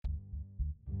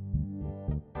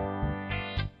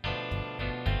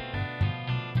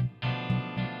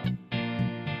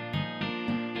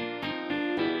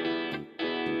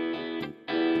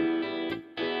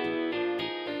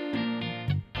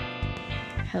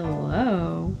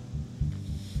Hello.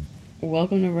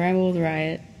 Welcome to Ramble with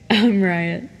Riot. I'm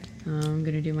Riot. I'm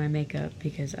gonna do my makeup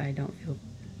because I don't feel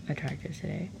attractive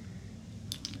today.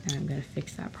 And I'm gonna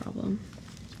fix that problem.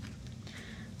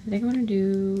 I think I'm gonna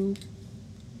do...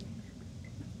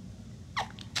 I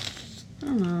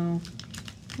don't know.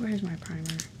 Where's my primer?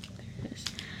 There it is.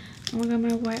 Oh my god,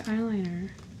 my white eyeliner.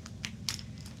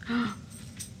 I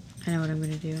know what I'm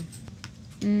gonna do.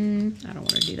 I don't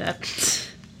want to do that.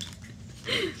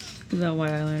 That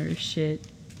white eyeliner is shit.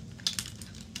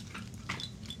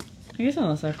 I guess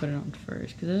unless I put it on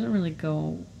first, because it doesn't really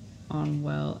go on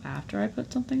well after I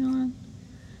put something on.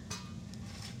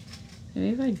 Maybe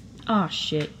if I... Oh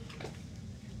shit.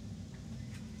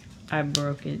 I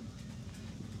broke it.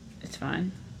 It's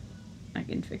fine. I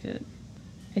can fix it.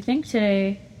 I think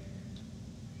today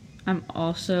I'm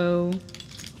also...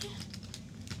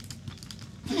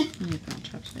 Let me put on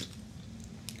chopstick.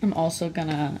 I'm also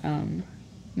gonna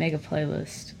make a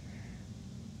playlist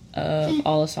of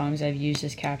all the songs I've used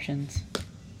as captions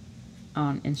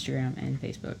on Instagram and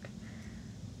Facebook.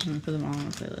 I'm gonna put them all on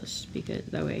a playlist because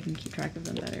that way I can keep track of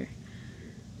them better.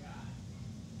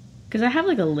 Because I have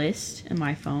like a list in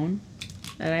my phone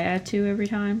that I add to every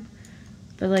time.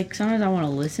 But like sometimes I want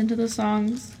to listen to the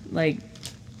songs. Like,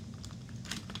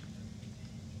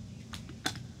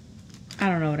 I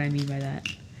don't know what I mean by that.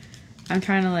 I'm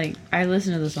trying to like, I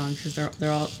listen to the songs because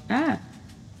they're all,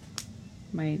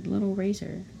 my little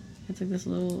razor. It's like this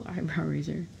little eyebrow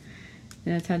razor.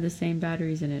 And it's had the same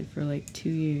batteries in it for like 2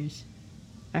 years.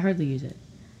 I hardly use it,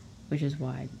 which is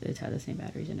why it's had the same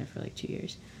batteries in it for like 2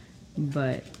 years.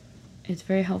 But it's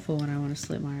very helpful when I want to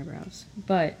slit my eyebrows.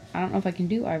 But I don't know if I can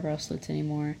do eyebrow slits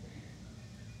anymore.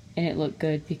 And it looked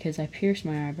good because I pierced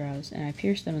my eyebrows and I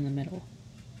pierced them in the middle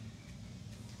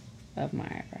of my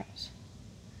eyebrows.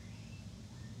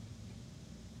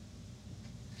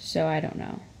 So I don't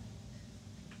know.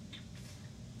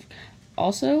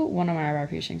 Also, one of my eyebrow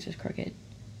piercings is crooked.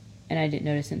 And I didn't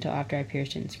notice until after I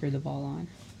pierced it and screwed the ball on.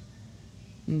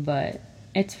 But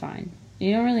it's fine.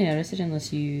 You don't really notice it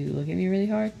unless you look at me really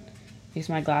hard. Because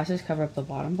my glasses cover up the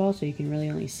bottom ball, so you can really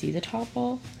only see the top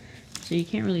ball. So you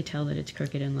can't really tell that it's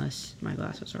crooked unless my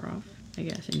glasses are off, I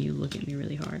guess, and you look at me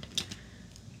really hard.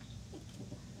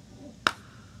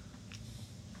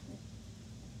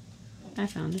 I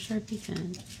found a Sharpie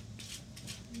pen.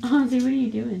 Ozzy, what are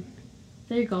you doing? Is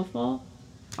that your golf ball?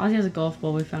 Ozzy has a golf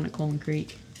ball we found at Coleman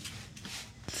Creek.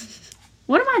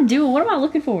 What am I doing? What am I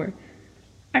looking for?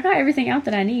 I got everything out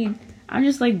that I need. I'm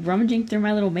just like rummaging through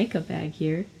my little makeup bag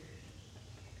here.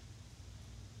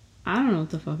 I don't know what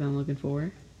the fuck I'm looking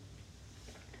for.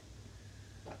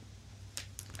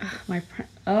 My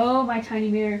tiny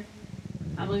mirror.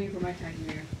 I'm looking for my tiny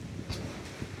mirror.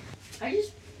 I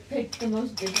just picked the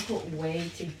most difficult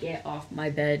way to get off my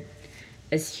bed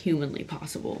as humanly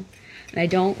possible. And I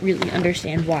don't really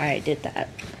understand why I did that.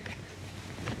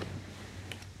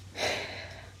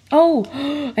 Oh!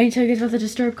 I need to tell you guys about the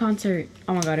Disturbed concert.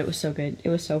 Oh my god, it was so good. It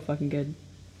was so fucking good.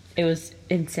 It was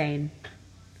insane.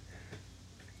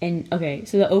 And, okay,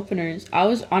 so the openers. I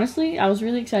was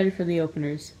really excited for the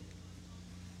openers.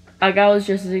 Like, I was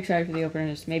just as excited for the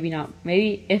openers.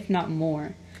 Maybe if not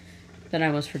more, than I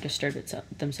was for Disturbed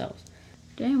themselves.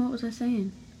 Damn, what was I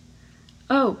saying?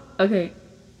 Oh, okay.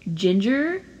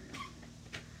 Ginger.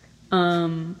 I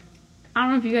don't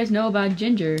know if you guys know about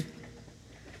Ginger,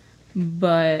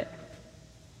 but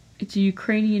it's a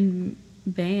Ukrainian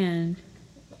band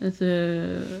with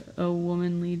a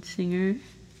woman lead singer.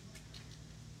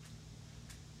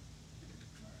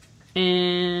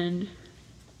 And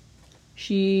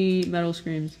she metal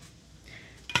screams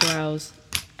for hours.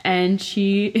 And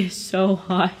she is so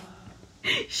hot.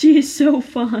 She is so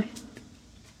fun.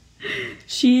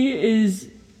 She is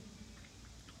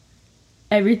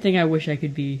everything I wish I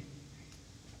could be,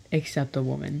 except a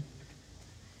woman.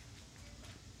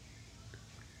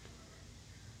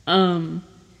 And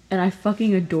I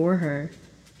fucking adore her.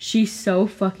 She's so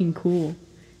fucking cool.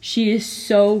 She is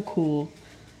so cool.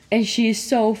 And she is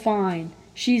so fine.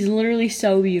 She's literally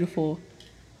so beautiful.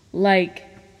 Like,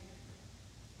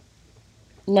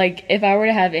 if I were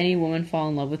to have any woman fall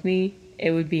in love with me,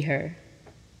 it would be her.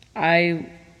 I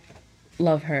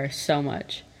love her so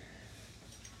much.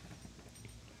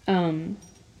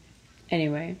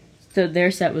 Anyway, so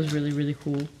their set was really, really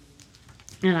cool.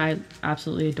 And I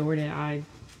absolutely adored it. I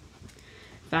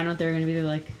found out they were going to be there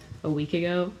like a week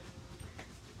ago.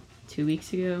 2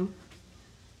 weeks ago.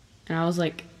 And I was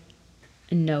like,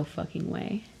 no fucking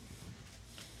way.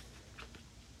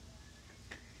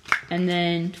 And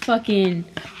then fucking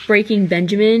Breaking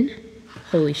Benjamin.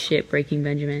 Holy shit, Breaking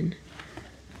Benjamin.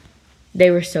 They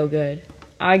were so good.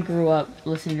 I grew up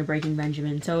listening to Breaking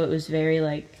Benjamin, so it was very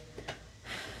like,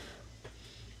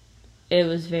 it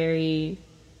was very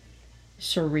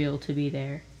surreal to be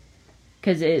there.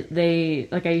 Because I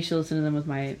used to listen to them with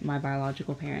my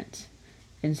biological parents.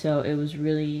 And so it was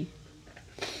really,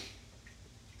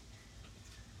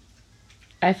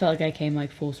 I felt like I came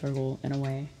like full circle in a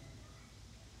way.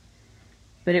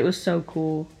 But it was so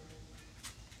cool.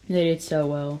 They did so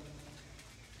well.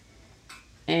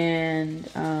 And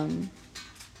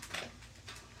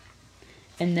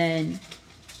then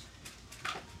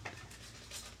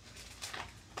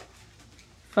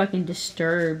fucking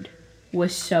Disturbed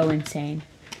was so insane.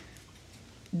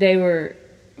 They were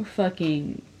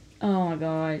fucking, oh my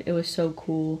god, it was so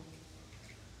cool.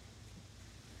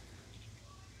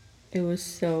 It was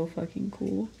so fucking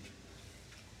cool.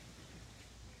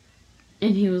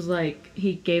 And he was like,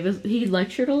 he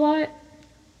lectured a lot.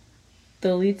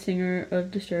 The lead singer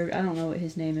of Disturbed, I don't know what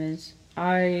his name is.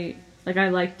 I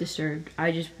like Disturbed.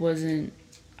 I just wasn't,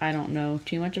 I don't know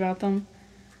too much about them.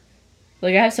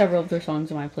 Like, I have several of their songs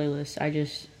on my playlist.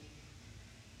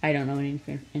 I don't know any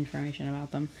information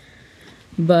about them.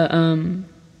 But,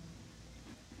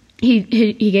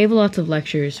 he gave lots of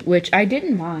lectures, which I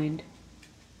didn't mind.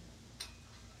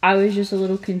 I was just a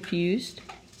little confused.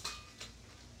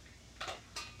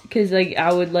 Because, like,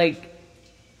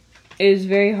 it was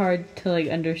very hard to, like,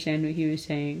 understand what he was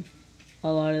saying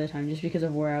a lot of the time, just because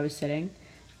of where I was sitting.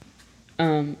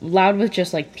 Loud was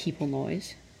just, like, people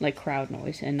noise, like, crowd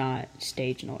noise, and not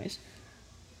stage noise.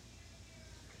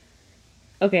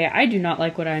 Okay, I do not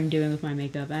like what I'm doing with my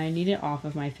makeup, and I need it off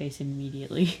of my face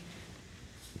immediately.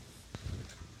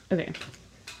 Okay,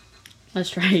 let's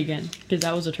try again, because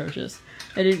that was atrocious.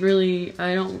 I didn't really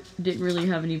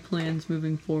have any plans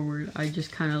moving forward. I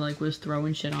just kind of like was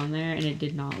throwing shit on there, and it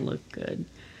did not look good.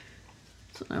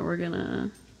 So now we're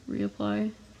gonna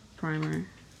reapply primer.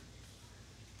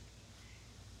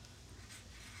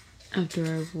 After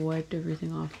I've wiped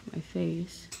everything off my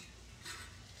face.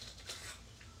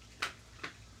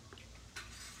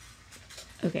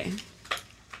 Okay.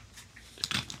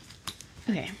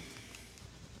 Okay.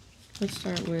 Let's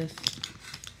start with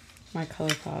my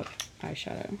ColourPop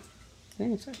eyeshadow. I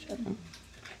think it's eyeshadow.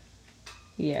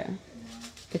 Yeah.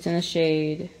 It's in the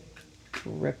shade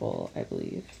Ripple, I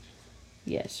believe.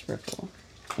 Yes, Ripple.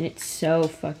 And it's so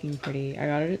fucking pretty. I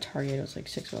got it at Target. It was like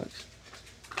 $6.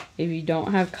 If you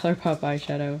don't have ColourPop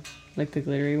eyeshadow, like the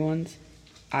glittery ones,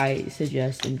 I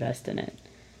suggest invest in it.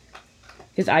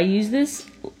 Because I've used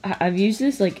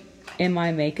this like in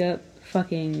my makeup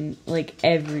fucking like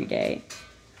every day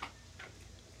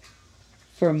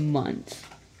for months.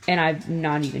 And I've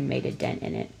not even made a dent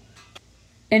in it.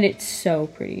 And it's so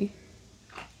pretty.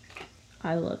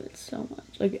 I love it so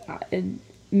much. Like,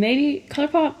 maybe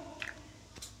ColourPop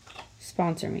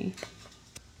sponsor me.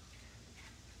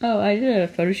 Oh, I did a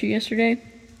photo shoot yesterday.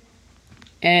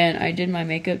 And I did my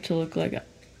makeup to look like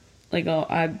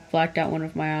I blacked out one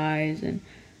of my eyes and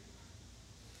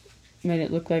made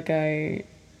it look like I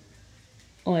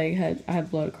had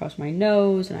blood across my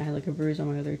nose, and I had like a bruise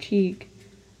on my other cheek.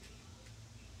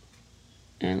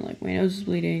 And like my nose was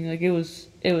bleeding. Like it was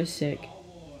sick.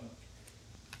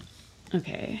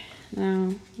 Okay, now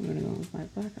I'm gonna go with my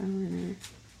black eyeliner.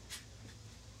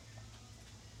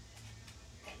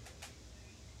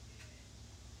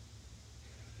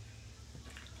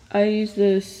 I use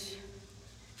this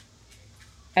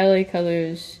LA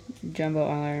Colors Jumbo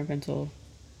Eyeliner Pencil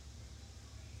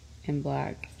in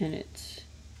black, and it's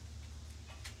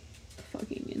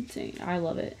fucking insane. I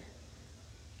love it.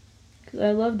 Because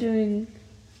I love doing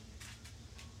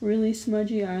really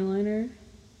smudgy eyeliner.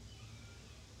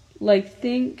 Like,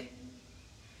 think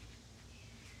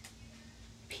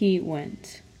Pete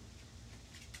Wentz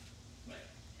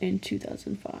in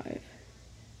 2005.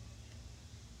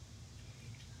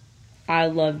 I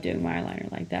love doing my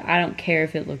eyeliner like that. I don't care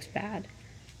if it looks bad.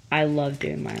 I love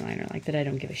doing my eyeliner like that. I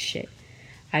don't give a shit.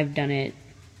 I've done it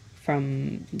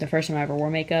from the first time I ever wore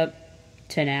makeup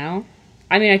to now.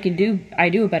 I mean, I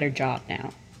do a better job now.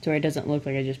 So it doesn't look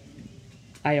like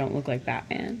I don't look like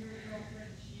Batman.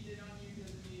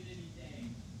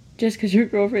 Just because your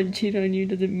girlfriend cheated on you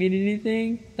doesn't mean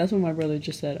anything? That's what my brother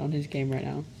just said on his game right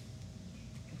now.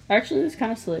 Actually, this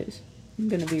kind of slays. I'm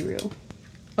gonna be real.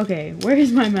 Okay, where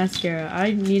is my mascara?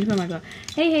 I need to put my glass.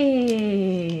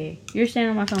 Hey. You're staying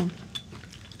on my phone.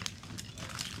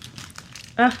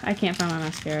 Ugh, I can't find my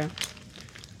mascara.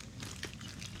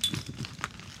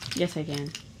 Yes, I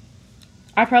can.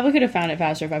 I probably could have found it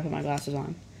faster if I put my glasses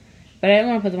on. But I didn't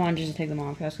want to put them on just to take them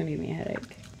off. That's going to give me a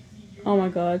headache. Oh my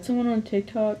god, someone on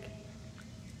TikTok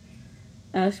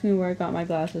asked me where I got my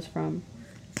glasses from.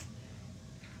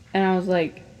 And I was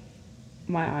like,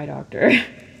 my eye doctor.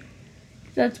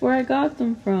 That's where I got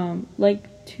them from,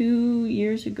 like 2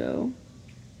 years ago.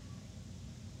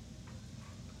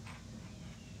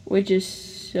 Which is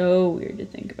so weird to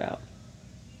think about.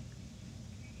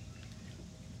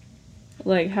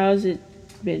 Like, how have I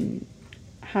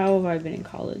been in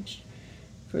college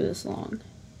for this long?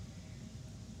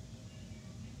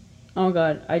 Oh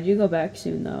god, I do go back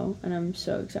soon though, and I'm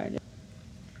so excited.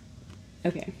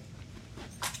 Okay.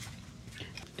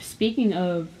 Speaking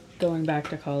of going back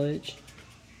to college,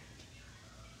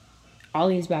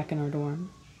 Ollie's back in our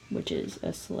dorm, which is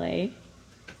a slay.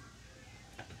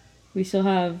 We still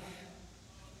have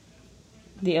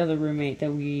the other roommate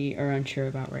that we are unsure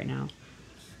about right now.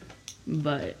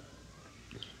 But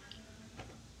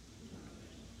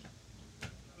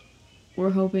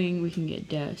we're hoping we can get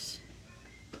Des.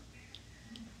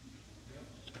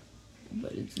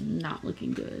 But it's not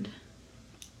looking good.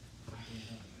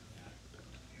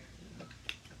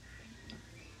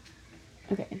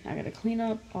 Okay, I gotta clean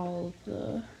up all of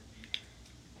the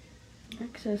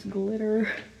excess glitter.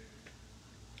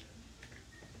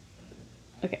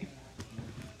 Okay.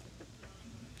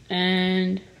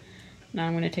 And now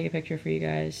I'm gonna take a picture for you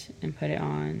guys and put it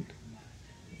on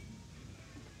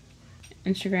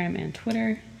Instagram and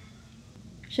Twitter.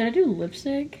 Should I do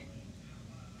lipstick?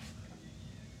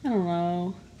 I don't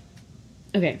know.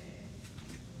 Okay.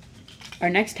 Our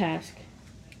next task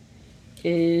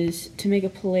is to make a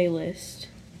playlist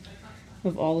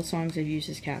of all the songs I've used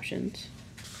as captions.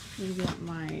 I've got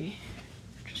my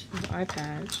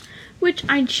iPad, which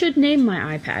I should name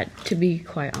my iPad, to be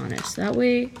quite honest. That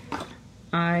way,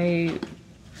 I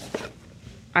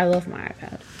love my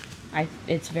iPad.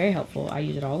 It's very helpful. I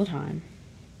use it all the time.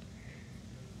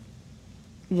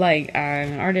 Like,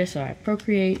 I'm an artist, so I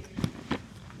Procreate.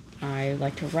 I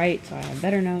like to write, so I have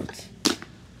better notes.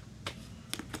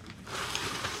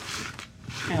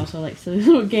 I also like silly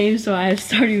little games, so I have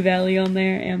Stardew Valley on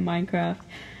there and Minecraft.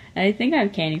 And I think I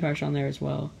have Candy Crush on there as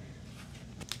well.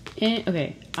 And,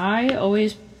 okay, I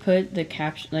always put the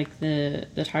caption, like the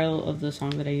title of the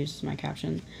song that I use as my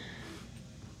caption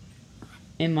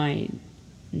in my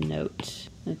notes.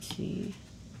 Let's see.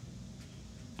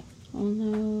 All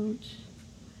notes.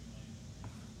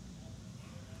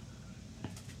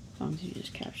 Songs you use as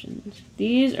captions.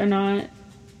 These are not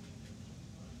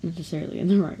necessarily in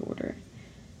the right order.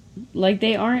 Like,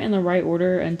 they aren't in the right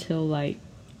order until, like,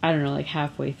 I don't know, like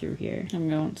halfway through here. I'm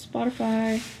going to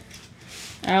Spotify.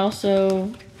 I'm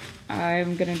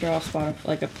gonna draw Spotify,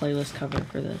 like a playlist cover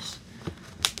for this.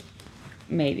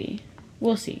 Maybe.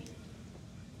 We'll see.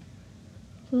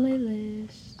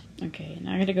 Playlist. Okay,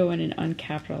 now I gotta go in and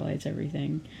uncapitalize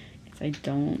everything. Because I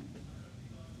don't...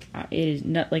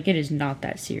 it is not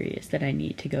that serious that I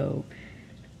need to go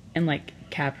and, like,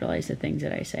 capitalize the things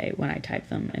that I say when I type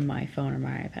them in my phone or my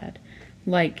iPad.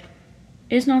 Like,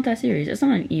 it's not that serious. It's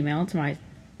not an email to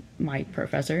my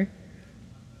professor.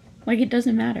 Like, it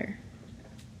doesn't matter.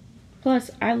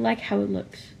 Plus, I like how it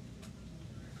looks.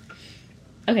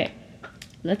 Okay,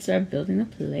 let's start building the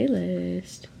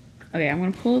playlist. Okay, I'm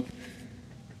gonna pull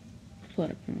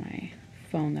it up on my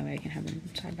phone, that way I can have them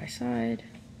side by side.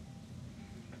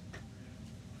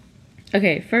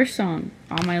 Okay, first song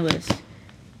on my list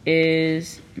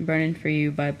is Burnin' For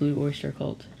You by Blue Oyster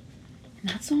Cult. And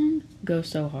that song goes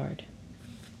so hard.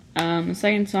 The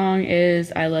second song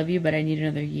is I Love You But I Need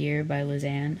Another Year by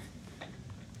Lizanne.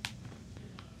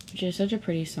 Which is such a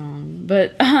pretty song.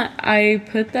 But I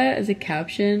put that as a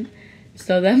caption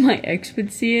so that my ex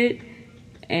would see it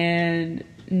and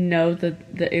know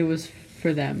that it was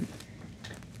for them.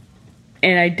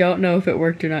 And I don't know if it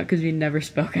worked or not because we never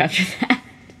spoke after that.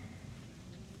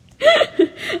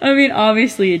 I mean,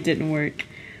 obviously it didn't work,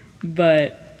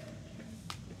 but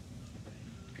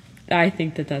I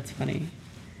think that that's funny.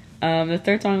 The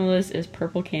third song on the list is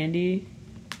Purple Candy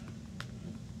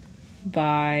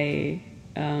by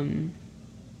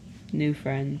New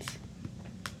Friends.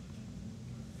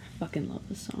 I fucking love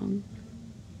this song.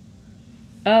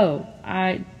 Oh,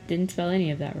 I didn't spell any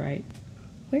of that right.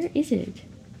 Where is it?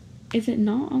 Is it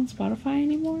not on Spotify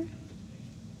anymore?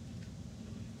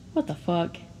 What the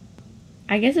fuck?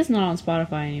 I guess it's not on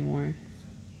Spotify anymore.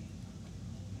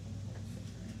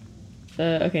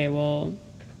 Okay, well,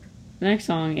 the next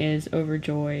song is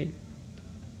Overjoyed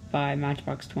by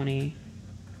Matchbox 20.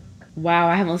 Wow,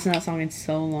 I haven't listened to that song in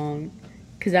so long.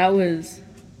 Because that was...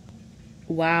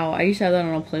 Wow, I used to have that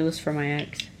on a playlist for my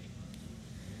ex.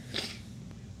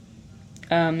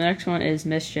 The next one is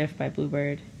Mischief by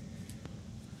Bluebird.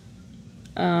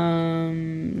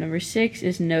 Number 6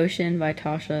 is Notion by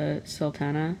Tasha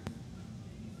Sultana.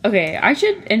 Okay, I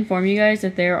should inform you guys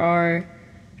that there are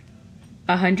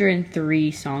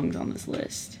 103 songs on this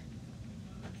list.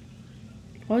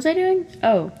 What was I doing?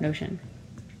 Oh, Notion.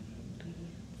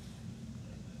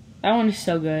 That one is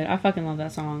so good. I fucking love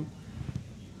that song.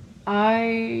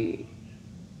 I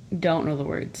don't know the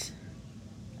words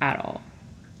at all.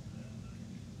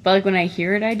 But like when I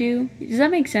hear it, I do. Does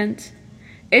that make sense?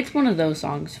 It's one of those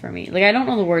songs for me. Like I don't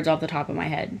know the words off the top of my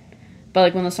head. But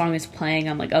like when the song is playing,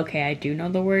 I'm like, okay, I do know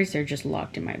the words. They're just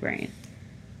locked in my brain.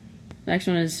 The next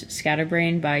one is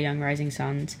Scatterbrain by Young Rising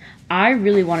Suns. I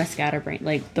really want a scatterbrain,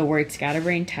 like the word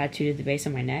scatterbrain tattooed at the base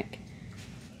of my neck.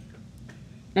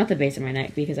 Not the base of my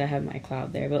neck because I have my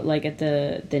cloud there, but like at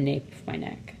the nape of my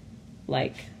neck.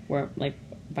 Like where like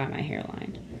by my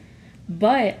hairline.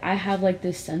 But I have like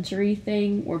this sensory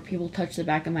thing where people touch the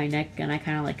back of my neck and I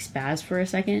kind of like spaz for a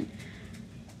second.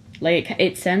 Like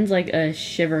it sends like a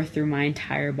shiver through my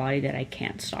entire body that I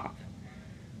can't stop.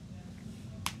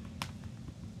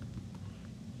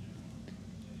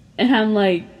 And I'm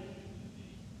like,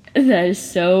 that is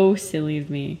so silly of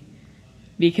me.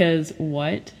 Because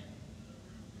what?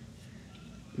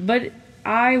 But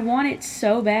I want it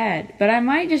so bad. But I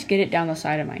might just get it down the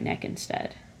side of my neck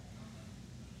instead.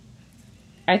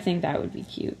 I think that would be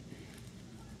cute.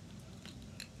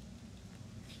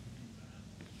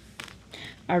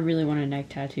 I really want a neck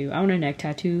tattoo. I want a neck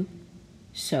tattoo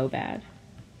so bad.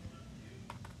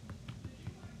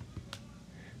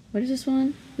 What is this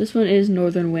one? This one is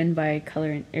Northern Wind by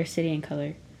City and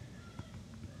Color.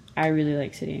 I really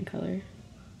like City and Color.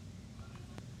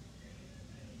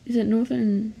 Is it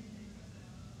Northern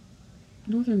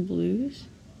Blues?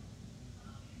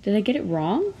 Did I get it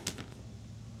wrong?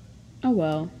 Oh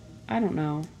well, I don't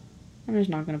know. I'm just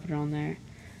not gonna put it on there.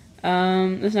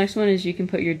 This next one is You Can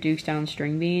Put Your Dukes Down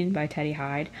String Bean by Teddy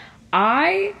Hyde.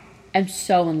 I am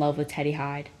so in love with Teddy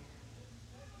Hyde.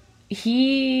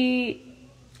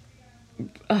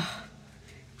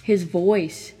 His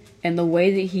voice and the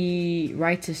way that he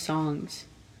writes his songs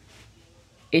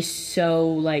is so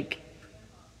like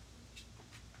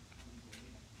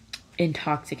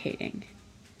intoxicating.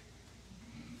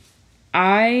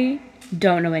 I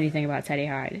don't know anything about Teddy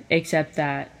Hyde except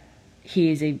that he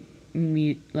is a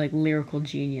lyrical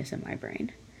genius in my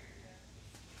brain.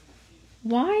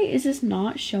 Why is this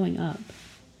not showing up?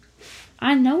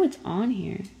 I know it's on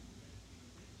here.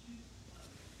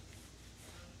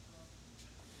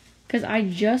 Because I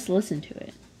just listened to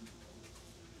it.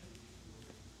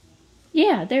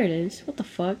 Yeah, there it is. What the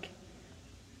fuck?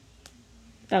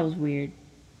 That was weird.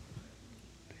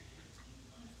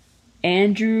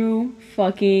 Andrew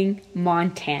fucking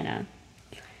Montana.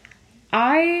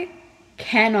 I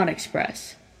cannot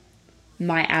express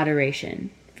my adoration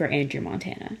for Andrew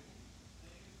Montana.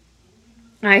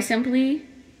 I simply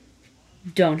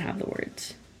don't have the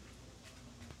words.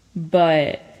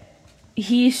 But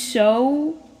he's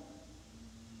so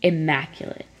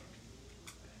immaculate.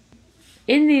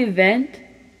 In the event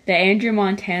that Andrew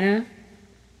Montana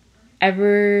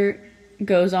ever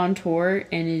goes on tour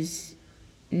and is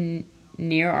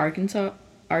near Arkansas,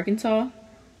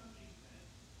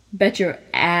 bet your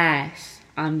ass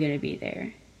I'm gonna be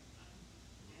there.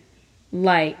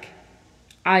 Like,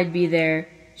 I'd be there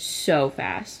so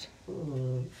fast.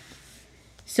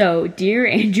 So, dear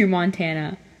Andrew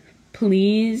Montana,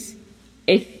 please,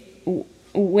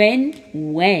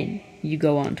 when you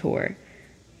go on tour,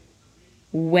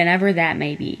 whenever that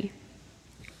may be,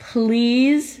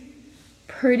 please,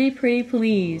 pretty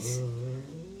please,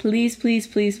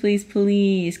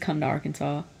 please come to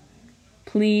Arkansas.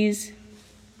 Please,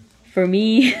 for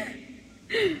me.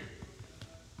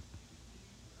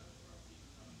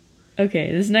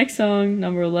 Okay, this next song,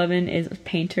 number 11, is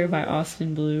Painter by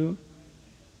Austin Blue.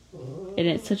 And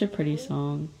it's such a pretty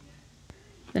song.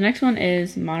 The next one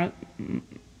is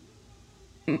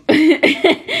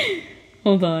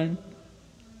hold on.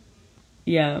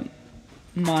 Yeah,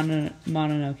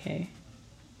 Mononoke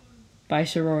by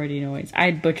Sorority Noise.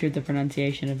 I butchered the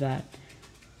pronunciation of that.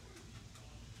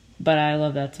 But I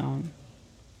love that song.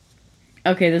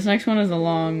 Okay, this next one is a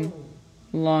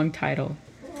long title.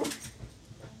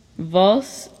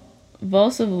 Valse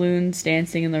of Loons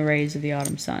Dancing in the Rays of the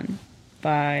Autumn Sun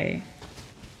by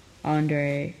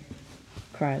Andrei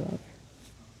Krylov.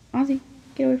 Ozzy,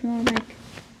 get away from the mic.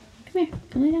 Come here,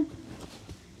 come lay down.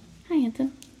 Hi,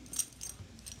 handsome.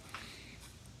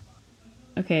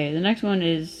 Okay, the next one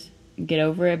is Get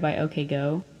Over It by OK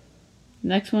Go. The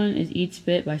next one is Eat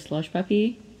Spit by Slush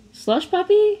Puppy. Slush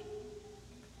Puppy?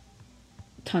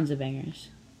 Tons of bangers.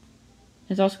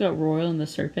 It's also got Royal and the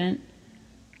Serpent.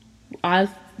 I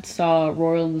saw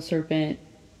Royal and the Serpent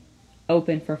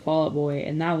open for Fall Out Boy,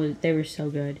 and they were so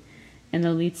good. and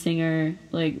the lead singer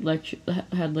like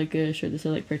had like a shirt that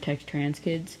said like protect trans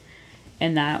kids,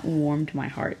 and that warmed my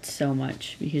heart so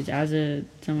much because as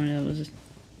someone that was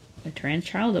a trans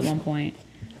child at one point,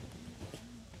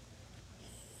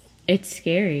 it's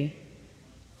scary.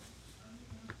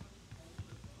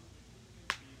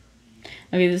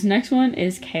 Okay, this next one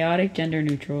is chaotic gender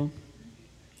neutral.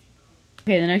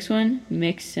 Okay, the next one,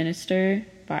 Mixed Sinister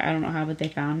by I Don't Know How But They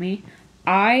Found Me.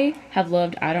 I have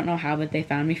loved I Don't Know How But They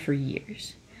Found Me for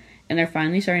years. And they're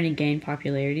finally starting to gain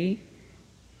popularity.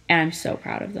 And I'm so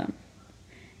proud of them.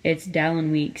 It's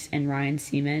Dallin Weeks and Ryan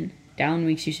Seaman. Dallin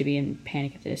Weeks used to be in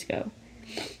Panic at the Disco.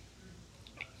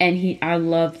 And I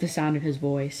love the sound of his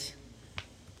voice.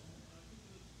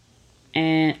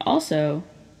 And also,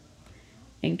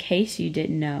 in case you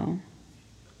didn't know,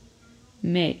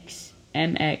 Mix,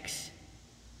 MX,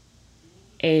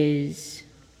 is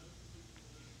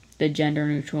the gender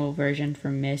neutral version for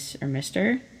Miss or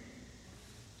Mr.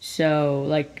 So,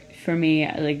 like, for me,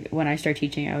 like, when I start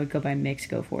teaching, I would go by Mix,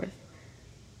 Go Forth.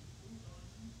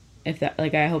 If that,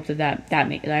 like, I hope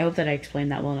I hope that I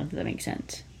explained that well enough that makes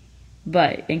sense.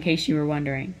 But, in case you were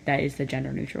wondering, that is the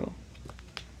gender neutral.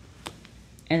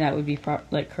 And that would be,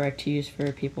 correct to use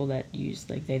for people that use,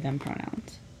 like, they, them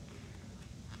pronouns.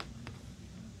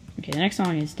 Okay, the next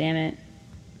song is Damn It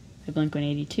by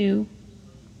Blink-182.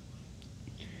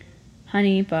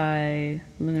 Honey by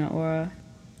Luna Aura.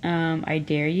 I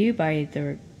Dare You by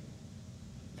the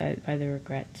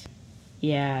Regrets.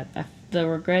 Yeah, the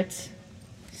Regrets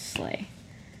slay.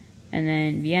 And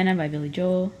then Vienna by Billy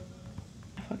Joel.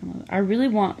 I really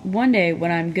want one day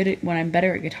when I'm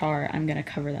better at guitar, I'm gonna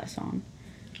cover that song.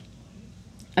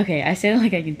 Okay, I say it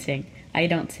like I can sing. I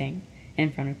don't sing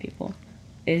in front of people.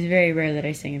 It is very rare that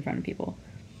I sing in front of people.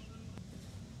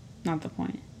 Not the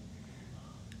point.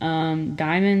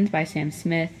 Diamonds by Sam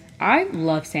Smith. I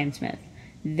love Sam Smith.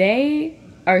 They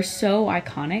are so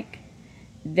iconic.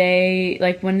 They,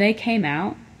 like, when they came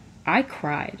out, I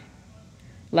cried.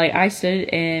 Like, I stood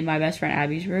in my best friend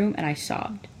Abby's room and I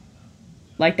sobbed.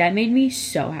 Like, that made me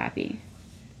so happy.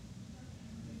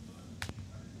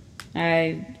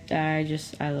 I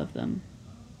love them.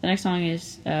 The next song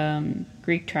is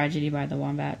Greek Tragedy by the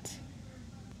Wombats.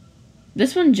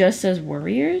 This one just says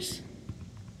Warriors,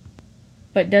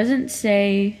 but doesn't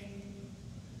say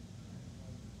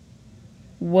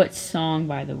what song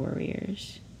by the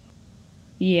Warriors.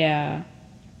 Yeah,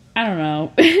 I don't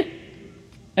know.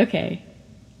 Okay,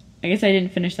 I guess I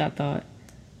didn't finish that thought.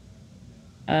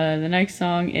 The next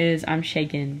song is I'm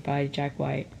Shaken by Jack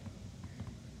White.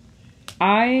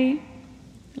 I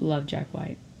love Jack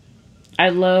White. I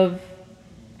love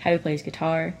how he plays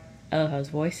guitar. I love how his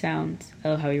voice sounds. I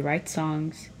love how he writes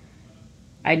songs.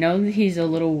 I know that he's a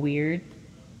little weird,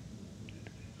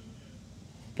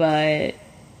 but,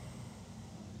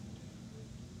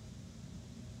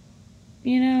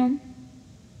 you know,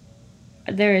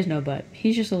 there is no but.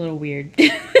 He's just a little weird.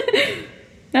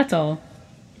 That's all.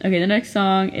 Okay, the next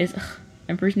song is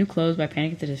Emperor's New Clothes by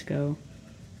Panic at the Disco.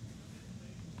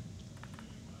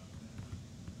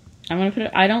 I'm gonna put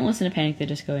it. I don't listen to Panic at the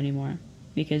Disco anymore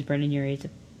because Brendan Urie is a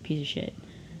piece of shit.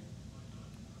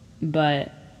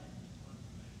 But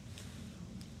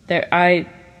they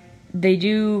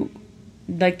do,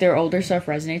 like, their older stuff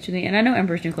resonates with me, and I know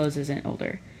Emperor's New Clothes isn't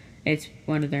older. It's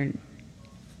one of their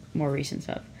more recent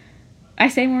stuff. I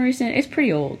say more recent. It's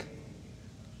pretty old,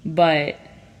 but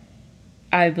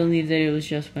I believe that it was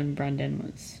just when Brendan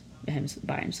was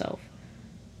by himself.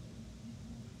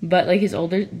 But, like, his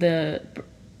older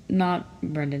not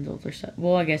Brendan's older stuff.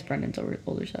 Well, I guess Brendan's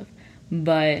older stuff.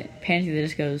 But Panic at the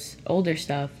Disco's older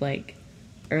stuff, like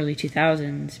early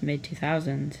 2000s, mid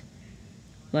 2000s,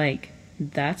 like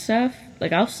that stuff,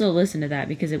 like I'll still listen to that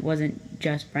because it wasn't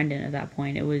just Brendan at that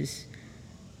point. It was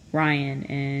Ryan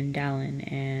and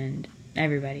Dallin and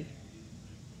everybody.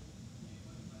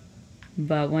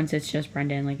 But once it's just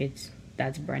Brendan, like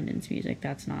that's Brendan's music.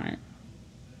 That's not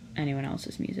anyone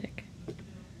else's music.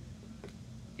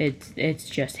 It's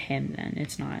just him then.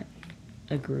 It's not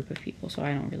a group of people, so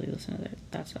I don't really listen to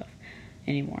that stuff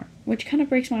anymore. Which kind of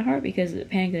breaks my heart because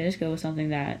Panic at the Disco was something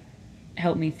that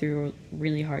helped me through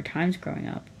really hard times growing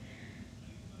up.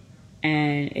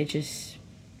 And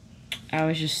I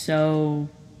was just so,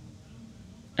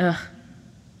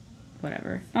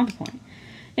 whatever. Not the point.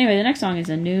 Anyway, the next song is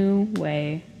A New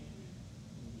Way.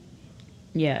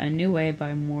 Yeah, A New Way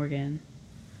by Morgan.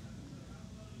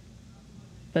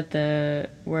 But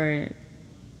where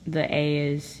the A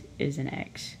is an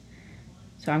X.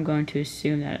 So I'm going to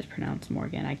assume that it's pronounced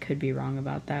Morgan. I could be wrong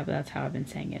about that, but that's how I've been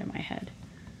saying it in my head.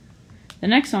 The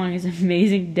next song is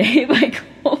Amazing Day by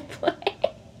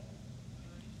Coldplay.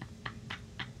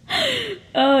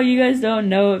 Oh, you guys don't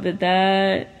know it,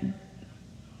 but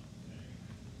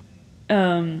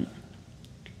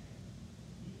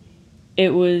it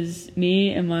was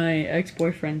me and my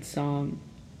ex-boyfriend's song.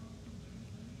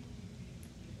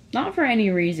 Not for any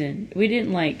reason. We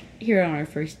didn't like hear it on our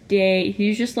first date. He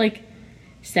was just like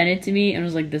sent it to me and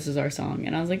was like, "This is our song,"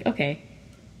 and I was like, "Okay,"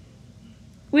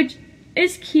 which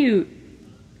is cute,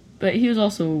 but he was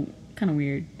also kind of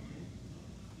weird.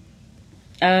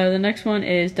 The next one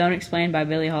is "Don't Explain" by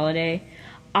Billie Holiday.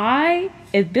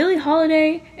 If Billie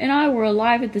Holiday and I were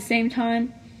alive at the same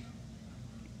time,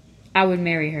 I would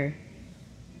marry her.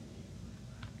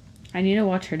 I need to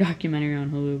watch her documentary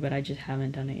on Hulu, but I just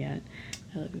haven't done it yet.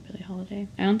 I love you, Billie Holiday.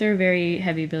 I went through a very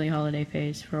heavy Billie Holiday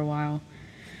phase for a while.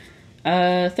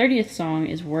 30th song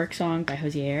is "Work Song" by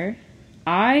Hozier.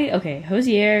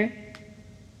 Hozier,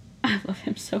 I love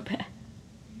him so bad.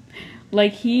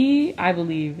 Like, he, I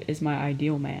believe, is my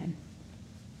ideal man.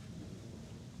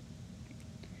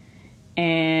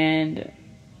 And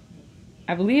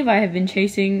I believe I have been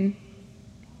chasing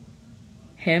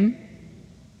him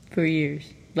for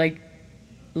years. Like,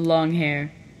 long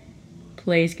hair,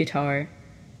 plays guitar.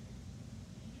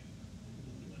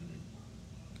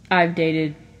 I've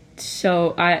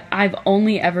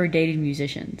only ever dated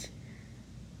musicians.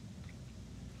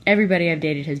 Everybody I've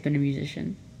dated has been a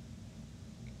musician.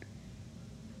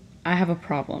 I have a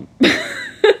problem.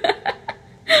 I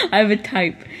have a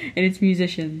type, and it's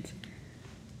musicians.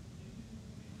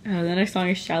 The next song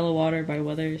is "Shallow Water" by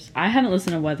Weathers. I haven't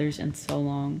listened to Weathers in so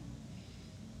long.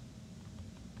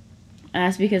 And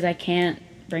that's because I can't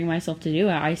bring myself to do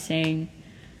it. I sing...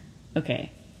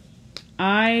 Okay.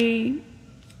 I'm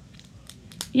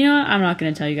not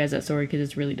going to tell you guys that story because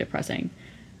it's really depressing.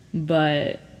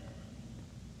 But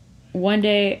one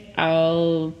day,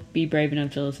 I'll be brave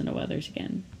enough to listen to Weathers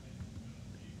again.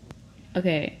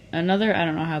 Okay, another "I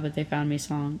Don't Know How But They Found Me"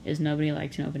 song is "Nobody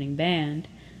Likes an Opening Band."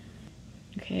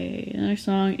 Okay, another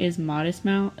song is "Modest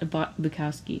Mouse"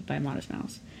 Bukowski by Modest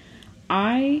Mouse.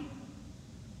 I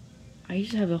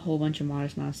used to have a whole bunch of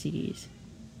Modest Mouse CDs.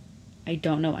 I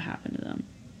don't know what happened to them.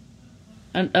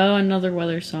 Another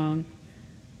Weathers song.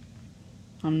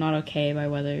 "I'm Not Okay" by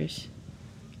Weathers.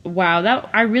 Wow,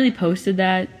 I really posted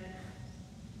that.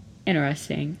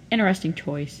 Interesting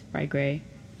choice by Gray.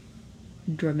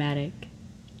 Dramatic.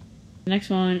 The next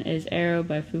one is "Arrow"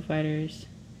 by Foo Fighters.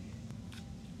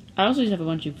 I also just have a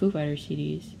bunch of Foo Fighters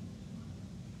CDs.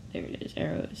 There it is,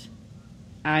 Arrows.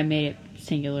 I made it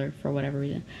singular for whatever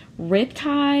reason.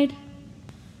 "Riptide."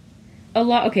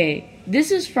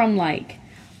 This is from like,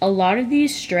 a lot of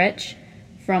these stretch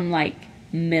from like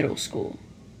middle school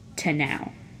to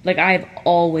now. Like, I've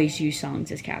always used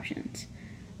songs as captions.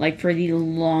 Like, for the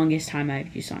longest time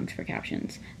I've used songs for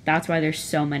captions. That's why there's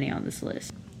so many on this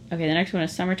list. Okay, the next one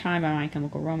is "Summertime" by My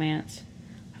Chemical Romance.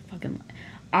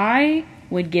 I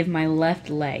would give my left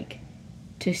leg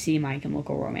to see My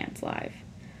Chemical Romance live.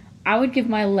 I would give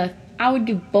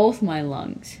both my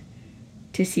lungs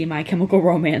to see My Chemical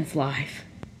Romance live.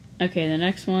 Okay, the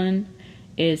next one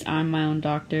is "I'm My Own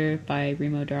Doctor" by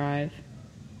Remo Drive.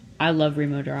 I love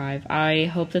Remo Drive. I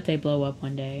hope that they blow up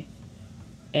one day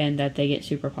and that they get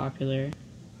super popular.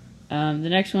 The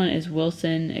next one is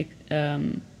Wilson,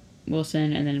 and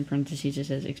then in parentheses it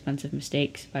says "Expensive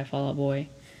Mistakes" by Fall Out Boy.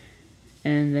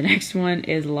 And the next one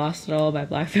is "Lost It All" by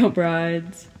Black Veil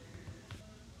Brides.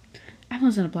 I haven't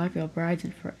listened to Black Veil Brides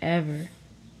in forever.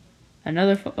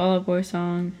 Another Fall Out Boy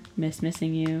song,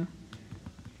 "Missing You."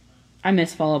 I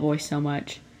miss Fall Out Boy so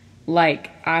much. Like,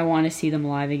 I want to see them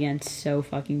live again so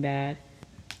fucking bad.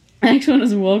 The next one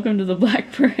is "Welcome to the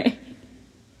Black Parade."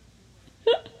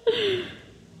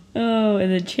 Oh,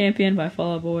 and then "Champion" by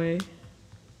Fall Out Boy.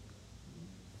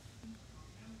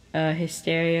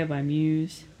 "Hysteria" by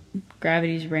Muse.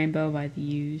 "Gravity's Rainbow" by The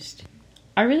Used.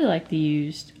 I really like The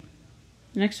Used.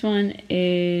 The next one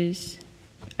is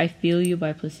 "I Feel You"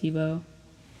 by Placebo.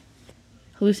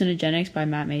 "Hallucinogenics" by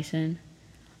Matt Mason.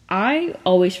 I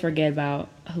always forget about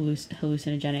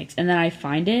Hallucinogenics, and then I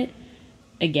find it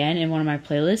again in one of my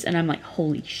playlists, and I'm like,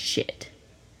 holy shit.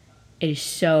 It is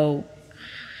so...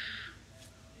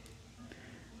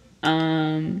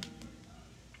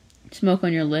 "Smoke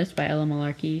on Your Lips" by Ella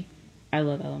Malarkey. I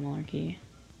love Ella Malarkey.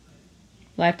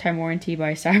 "Lifetime Warranty"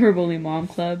 by Cyberbully Mom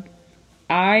Club.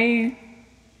 I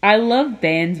love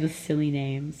bands with silly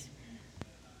names.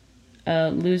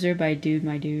 "Loser" by Dude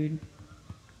My Dude.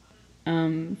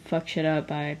 "Fuck Shit Up"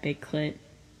 by Big Clit.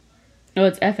 Oh,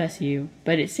 it's FSU,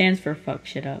 but it stands for Fuck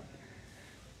Shit Up.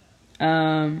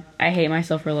 "I Hate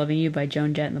Myself for Loving You" by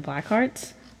Joan Jett and the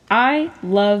Blackhearts. I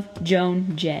love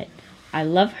Joan Jett. I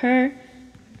love her.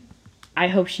 I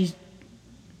hope is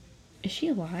she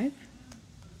alive?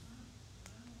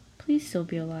 Please still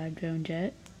be alive, Joan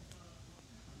Jett.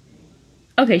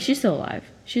 Okay, she's still alive.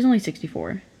 She's only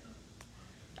 64.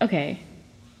 Okay.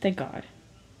 Thank God.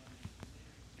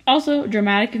 Also,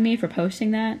 dramatic of me for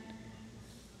posting that.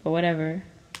 But whatever.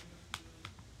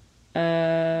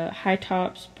 High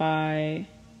Tops by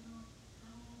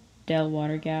Del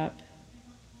Watergap.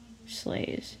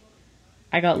 Slays.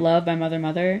 I Got Love by Mother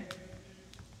Mother.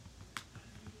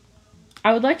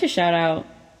 I would like to shout out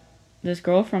this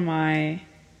girl from my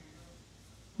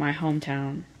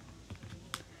hometown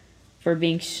for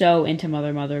being so into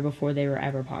Mother Mother before they were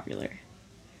ever popular.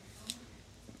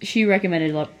 She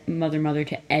recommended Mother Mother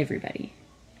to everybody.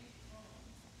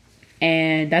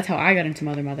 And that's how I got into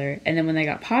Mother Mother. And then when they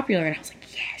got popular, I was like,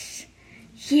 yes,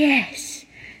 yes,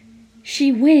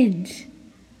 she wins.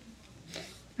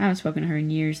 I haven't spoken to her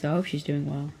in years, though. I hope she's doing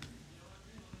well.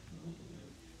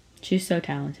 She's so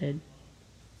talented.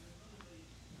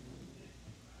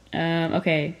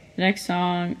 Okay, the next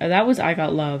song, that was I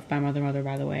Got Love by Mother Mother,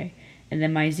 by the way. And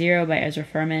then My Zero by Ezra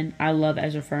Furman. I love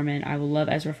Ezra Furman. I will love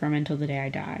Ezra Furman till the day I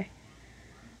die.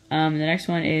 The next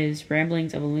one is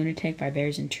Ramblings of a Lunatic by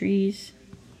Bears and Trees.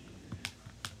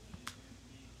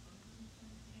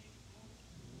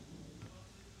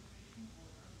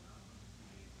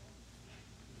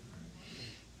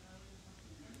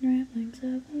 Ramblings of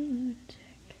a Lunatic.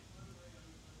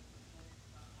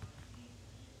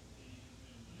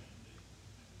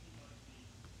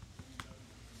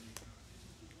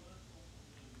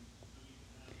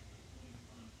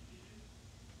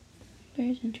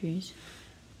 Bears and Trees.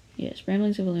 Yes,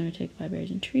 Ramblings of a Lunatic by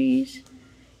Bears and Trees.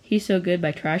 He's So Good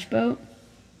by Trash Boat.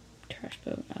 Trash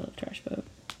Boat. I love Trash Boat.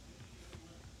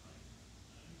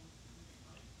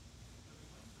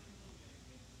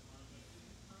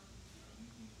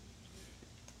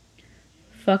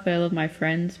 Fuck I Love My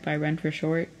Friends by Run for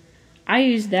Short. I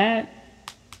use that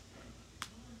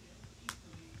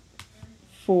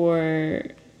for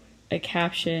a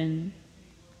caption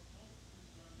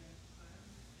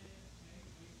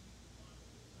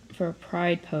for a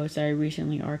Pride post that I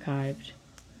recently archived.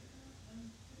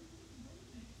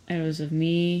 And it was of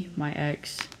me, my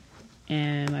ex,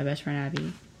 and my best friend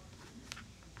Abby.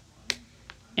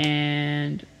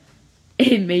 And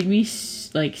it made me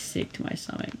like sick to my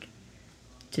stomach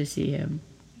to see him.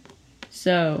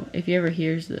 So if he ever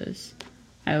hears this,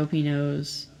 I hope he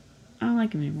knows I don't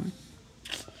like him anymore.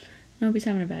 I hope he's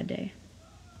having a bad day.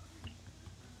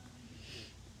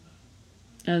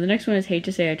 The next one is Hate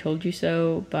to Say I Told You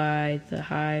So by The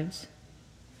Hives.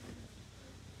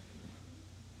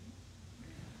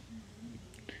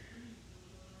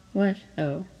 What?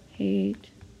 Oh, Hate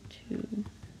to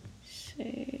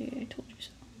Say I Told You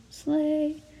So.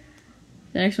 Slay.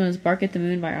 The next one is Bark at the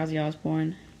Moon by Ozzy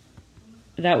Osbourne.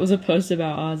 That was a post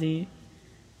about Ozzy.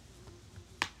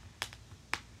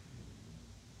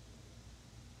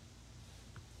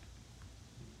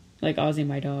 Like Ozzy,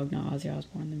 my dog, not Ozzy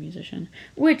Osbourne, the musician.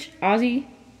 Which, Ozzy,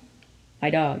 my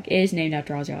dog, is named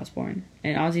after Ozzy Osbourne.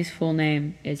 And Ozzy's full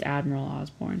name is Admiral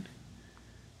Osbourne.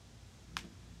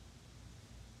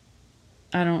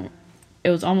 It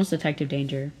was almost Detective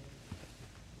Danger.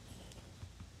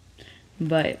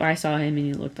 But I saw him and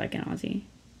he looked like an Ozzy.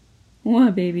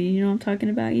 What, baby? You know I'm talking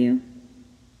about you?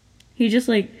 He's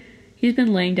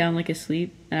been laying down like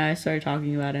asleep. And I started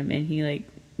talking about him and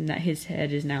his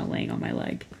head is now laying on my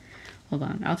leg. Hold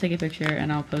on, I'll take a picture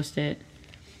and I'll post it.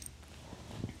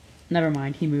 Never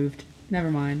mind, he moved.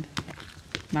 Never mind.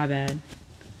 My bad.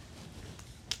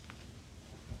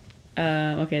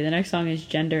 Okay, the next song is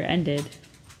Gender Ended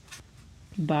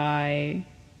by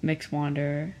Mix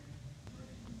Wander.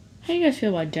 How do you guys feel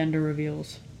about gender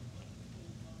reveals?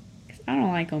 'Cause I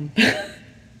don't like them.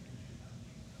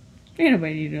 Ain't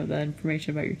nobody need to know that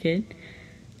information about your kid.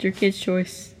 It's your kid's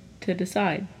choice to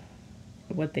decide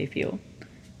what they feel.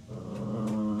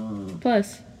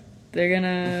 Plus, they're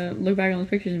gonna look back on those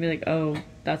pictures and be like, oh,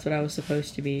 that's what I was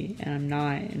supposed to be, and I'm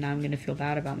not, and I'm gonna feel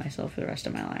bad about myself for the rest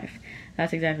of my life.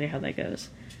 That's exactly how that goes.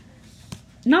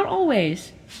 Not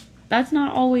always. That's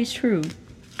not always true.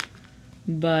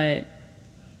 But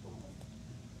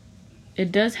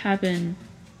it does happen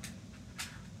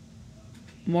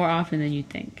more often than you'd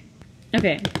think.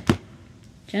 Okay.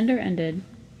 Gender Ended.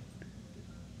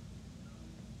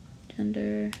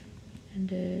 Gender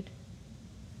Ended.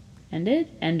 Ended?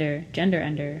 Ender. Gender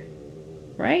Ender.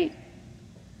 Right?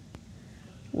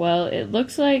 Well, it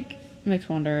looks like Mix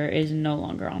Wonder is no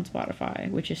longer on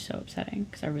Spotify, which is so upsetting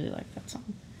because I really like that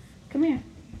song. Come here.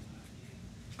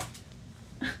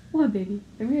 What, baby?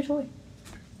 Bring me your toy.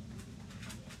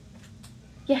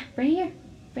 Yeah, bring it here.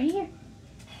 Bring it here.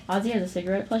 Ozzy has a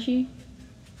cigarette plushie.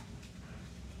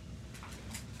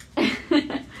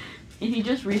 And he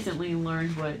just recently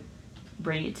learned what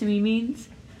Bring It To Me means.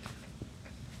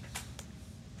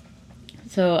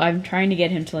 So I'm trying to get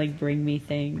him to like bring me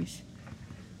things.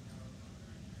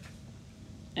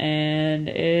 And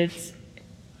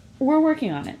we're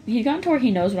working on it. He's gotten to where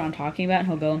he knows what I'm talking about and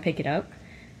he'll go and pick it up.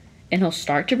 And he'll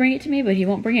start to bring it to me, but he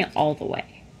won't bring it all the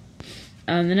way.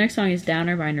 The next song is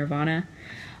Downer by Nirvana.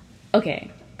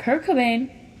 Okay, Kurt Cobain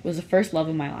was the first love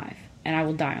of my life, and I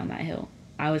will die on that hill.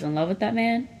 I was in love with that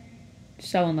man,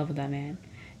 so in love with that man.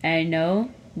 And I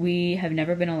know we have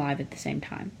never been alive at the same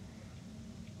time.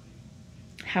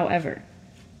 However,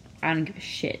 I don't give a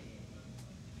shit.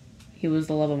 He was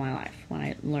the love of my life when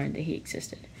I learned that he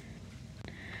existed.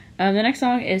 The next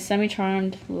song is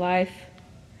Semi-Charmed Life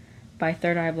by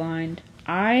Third Eye Blind.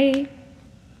 I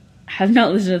have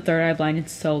not listened to Third Eye Blind in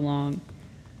so long.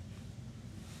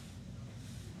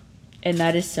 And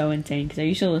that is so insane because I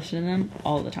used to listen to them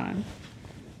all the time.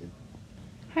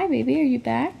 Hi, baby. Are you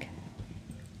back?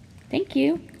 Thank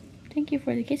you. Thank you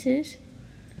for the kisses.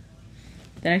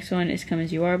 The next one is Come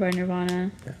As You Are by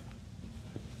Nirvana.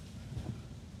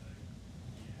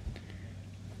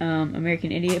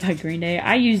 American Idiot by Green Day.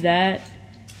 I used that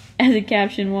as a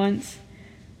caption once.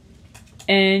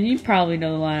 And you probably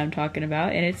know the line I'm talking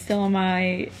about. And it's still on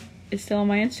my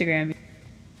Instagram.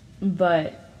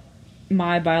 But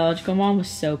my biological mom was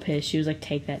so pissed. She was like,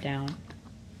 take that down.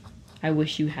 I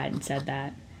wish you hadn't said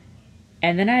that.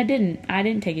 And then I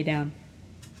didn't take it down.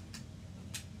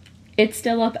 It's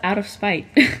still up out of spite.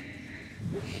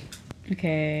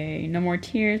 Okay, No More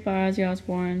Tears by Ozzy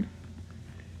Osbourne.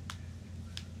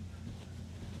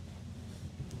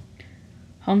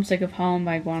 Homesick of Home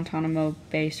by Guantanamo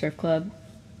Bay Surf Club.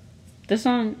 This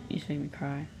song used to make me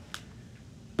cry.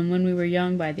 When We Were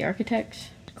Young by The Architects.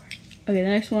 Okay, the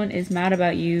next one is Mad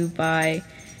About You by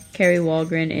Carrie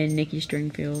Walgren and Nikki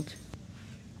Stringfield.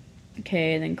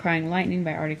 Okay, then Crying Lightning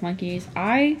by Arctic Monkeys.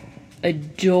 I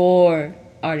adore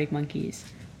Arctic Monkeys.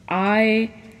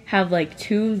 I have like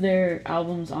 2 of their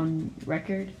albums on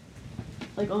record,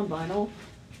 like on vinyl.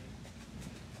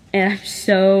 And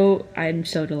I'm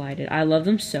so delighted. I love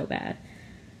them so bad.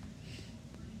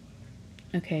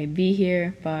 Okay, Be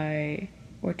Here by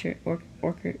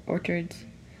Orchards.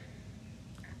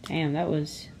 Damn, that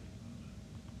was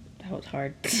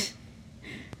hard.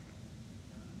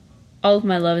 All of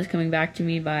My Love Is Coming Back to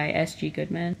Me by S.G.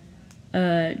 Goodman.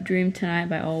 Dream Tonight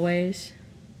by Always.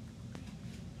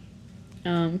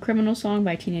 Criminal Song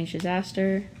by Teenage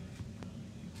Disaster.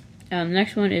 The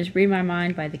next one is Read My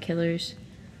Mind by The Killers.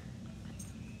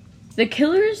 The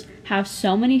Killers have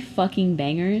so many fucking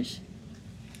bangers.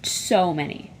 So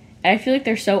many. And I feel like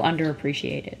they're so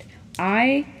underappreciated.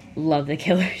 I love The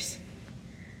Killers.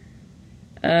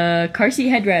 Car Seat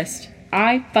Headrest.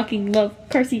 I fucking love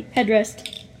Car Seat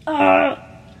Headrest.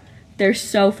 They're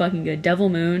so fucking good. Devil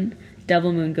Moon.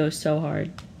 Devil Moon goes so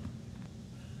hard.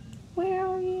 Where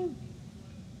are you?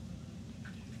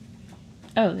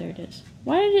 Oh, there it is.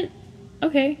 Why did it...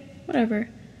 Okay, whatever.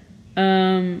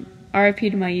 R.I.P.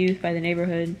 to My Youth by The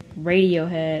Neighborhood.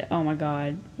 Radiohead. Oh my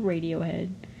god.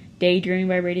 Radiohead. Daydream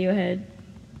by Radiohead.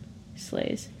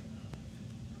 Slays.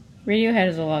 Radiohead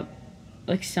has a lot...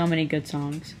 like so many good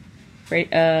songs.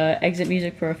 Exit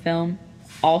Music for a Film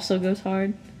also goes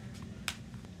hard.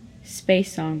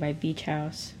 Space Song by Beach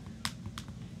House.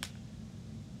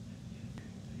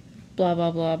 Blah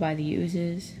Blah Blah by The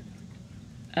Oozes.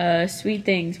 Sweet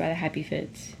Things by The Happy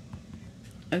Fits.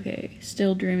 Okay,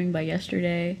 Still Dreaming by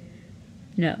Yesterday.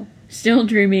 No, Still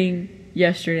Dreaming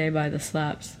Yesterday by The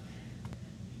Slaps.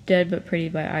 Dead But Pretty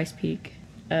by Ice Peak.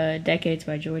 Decades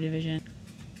by Joy Division.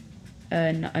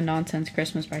 A Nonsense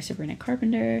Christmas by Sabrina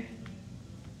Carpenter.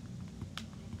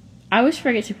 I always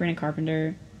forget Sabrina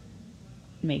Carpenter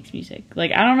makes music.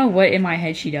 Like, I don't know what in my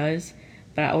head she does,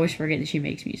 but I always forget that she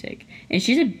makes music. And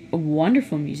she's a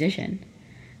wonderful musician.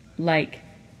 Like,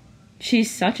 she's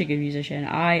such a good musician.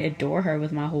 I adore her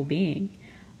with my whole being.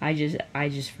 I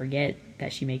just forget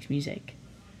that she makes music.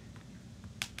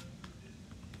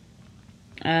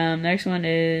 Next one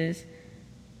is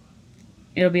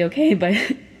It'll Be Okay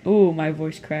by... Ooh, my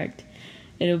voice cracked.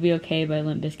 It'll Be Okay by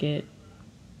Limp Bizkit.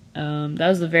 That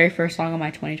was the very first song on my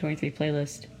 2023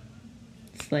 playlist.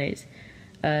 Slays.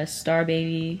 Star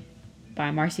Baby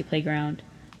by Marcy Playground.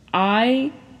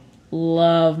 I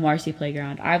love Marcy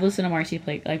Playground. I've listened to Marcy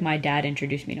Playground. Like, my dad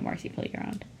introduced me to Marcy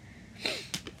Playground.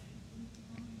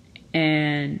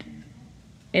 And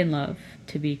in love,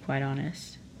 to be quite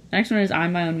honest. The next one is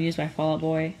I'm My Own Muse by Fall Out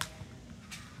Boy.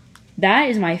 That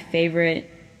is my favorite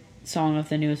song of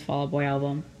the newest Fall Out Boy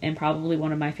album, and probably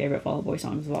one of my favorite Fall Out Boy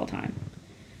songs of all time.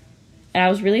 And I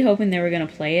was really hoping they were going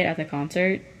to play it at the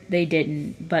concert, they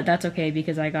didn't, but that's okay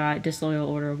because I got Disloyal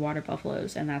Order of Water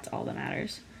Buffaloes, and that's all that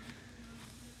matters.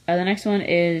 The next one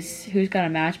is Who's Got a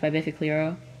Match by Biffy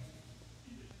Clyro.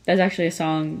 That's actually a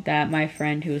song that my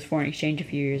friend who was foreign exchange a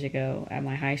few years ago at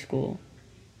my high school,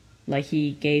 like,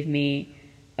 he gave me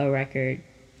a record,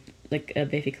 like a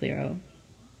Biffy Clyro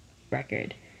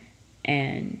record,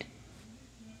 and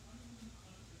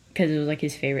because it was like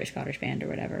his favorite Scottish band or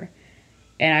whatever.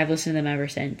 And I've listened to them ever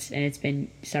since, and it's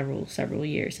been several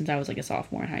years since I was like a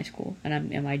sophomore in high school, and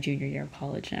I'm in my junior year of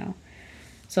college now.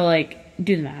 So, like,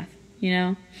 do the math, you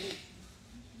know?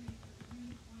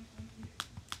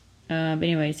 But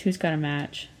anyways, Who's Got a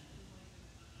Match?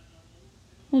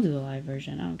 We'll do the live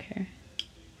version, I don't care.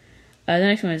 The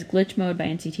next one is Glitch Mode by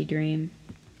NCT Dream.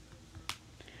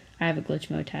 I have a Glitch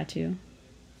Mode tattoo.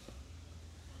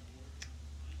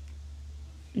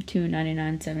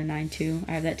 299792.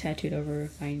 I have that tattooed over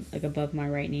like above my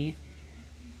right knee.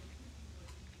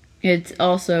 It's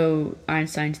also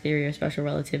Einstein's theory of special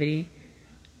relativity.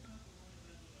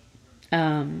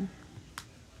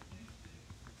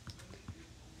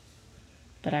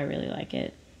 But I really like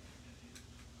it.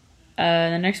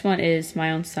 The next one is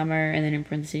My Own Summer, and then in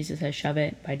parentheses it says Shove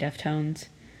It by Deftones.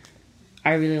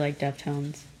 I really like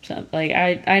Deftones. So, like,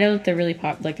 I know that they're really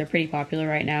they're pretty popular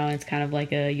right now, and it's kind of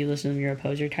like a you listen to them, you're a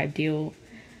poser type deal.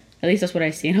 At least that's what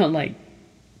I've seen on, like,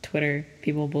 Twitter.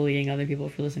 People bullying other people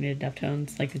for listening to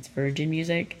Deftones, like it's virgin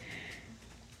music.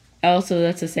 Also,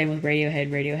 that's the same with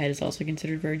Radiohead. Radiohead is also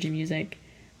considered virgin music.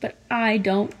 But I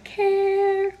don't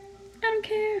care. I don't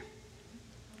care.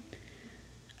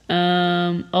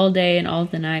 All Day and All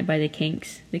the Night by The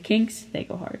Kinks. The Kinks, they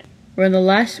go hard. We're in the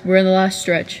last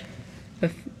stretch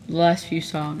of the last few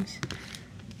songs.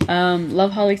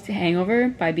 Loveholics Hangover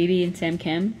by BB and Sam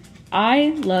Kim. I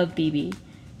love BB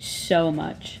so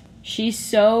much. She's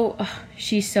so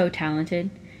talented.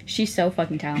 She's so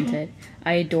fucking talented.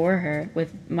 I adore her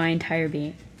with my entire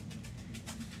being.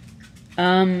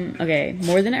 Okay,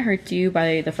 More Than It Hurts You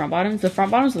by The Front Bottoms. The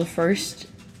Front Bottoms were the first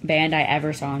band I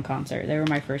ever saw in concert. They were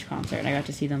my first concert, and I got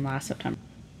to see them last September.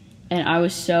 And I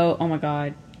was so, oh my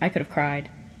god, I could have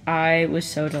cried. I was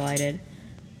so delighted.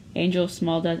 Angel,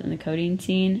 Small Death, and the Codeine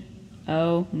Scene.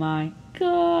 Oh my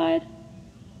god.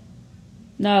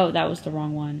 No, that was the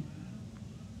wrong one.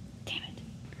 Damn it.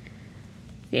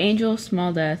 The Angel,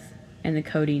 Small Death, and the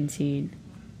Codeine Scene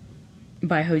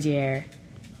by Hozier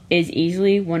is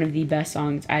easily one of the best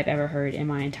songs I've ever heard in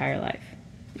my entire life.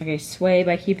 Okay, Sway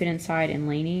by Keep It Inside and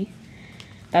Lainey.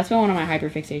 That's been one of my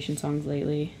hyperfixation songs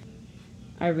lately.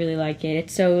 I really like it.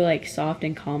 It's so, like, soft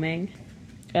and calming.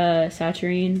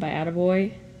 Saturine by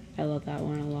Attaboy. I love that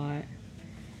one a lot.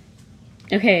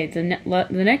 Okay, the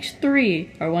next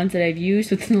three are ones that I've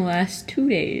used within the last 2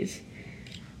 days.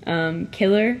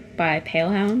 Killer by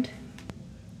Palehound.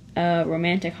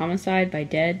 Romantic Homicide by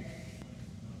Dead.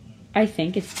 I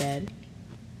think it's Dead.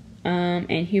 And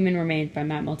Human Remains by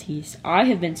Matt Maltese. I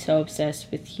have been so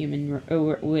obsessed with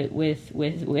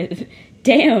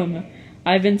damn!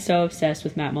 I've been so obsessed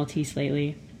with Matt Maltese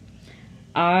lately.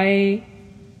 I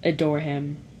adore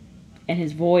him. And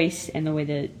his voice, and the way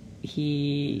that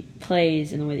he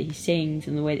plays, and the way that he sings,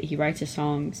 and the way that he writes his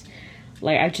songs.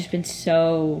 Like, I've just been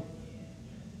so...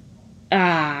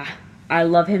 I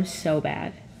love him so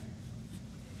bad.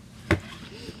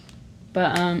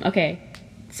 But, okay.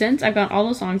 Since I've got all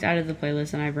the songs out of the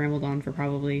playlist and I've rambled on for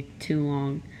probably too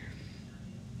long,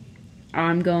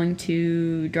 I'm going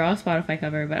to draw a Spotify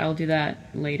cover, but I'll do that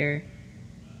later.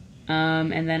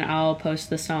 And then I'll post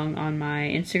the song on my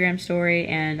Instagram story,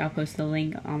 and I'll post the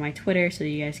link on my Twitter so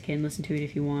you guys can listen to it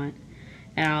if you want.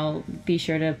 And I'll be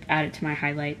sure to add it to my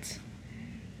highlights.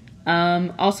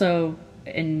 Also,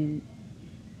 I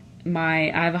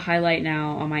have a highlight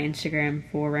now on my Instagram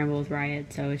for Ramble with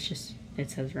Riot, so it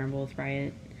says Ramble with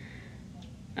Riot.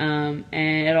 And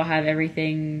it'll have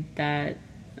everything that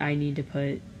I need to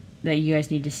put, that you guys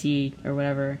need to see or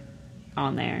whatever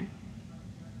on there.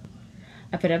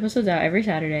 I put episodes out every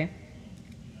Saturday.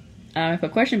 I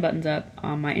put question buttons up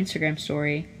on my Instagram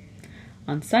story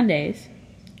on Sundays.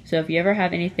 So if you ever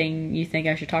have anything you think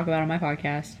I should talk about on my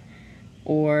podcast,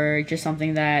 or just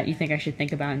something that you think I should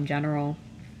think about in general,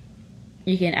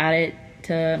 you can add it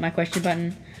to my question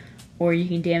button, or you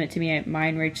can DM it to me at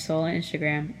MindRageSoul on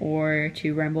Instagram, or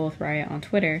to Ramble with Riot on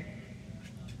Twitter,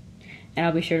 and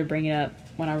I'll be sure to bring it up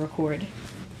when I record.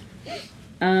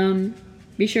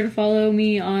 Be sure to follow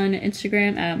me on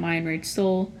Instagram at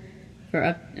MindRageSoul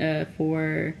for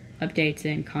updates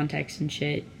and context and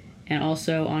shit, and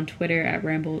also on Twitter at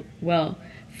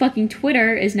fucking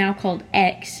Twitter is now called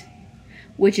X,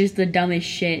 which is the dumbest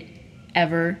shit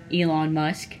ever. Elon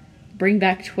Musk, bring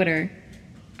back Twitter.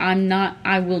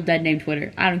 I will dead name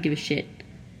Twitter. I don't give a shit.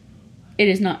 It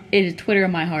is Twitter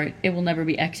in my heart. It will never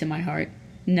be X in my heart.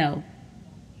 No.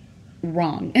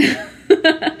 Wrong.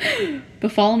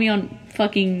 But follow me on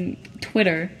fucking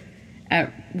Twitter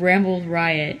at Rambles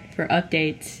Riot for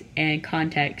updates and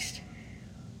context.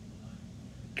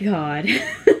 God.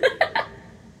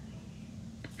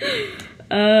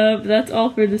 That's all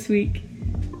for this week.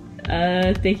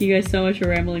 Thank you guys so much for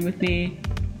rambling with me,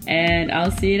 and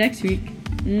I'll see you next week.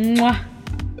 Mwah!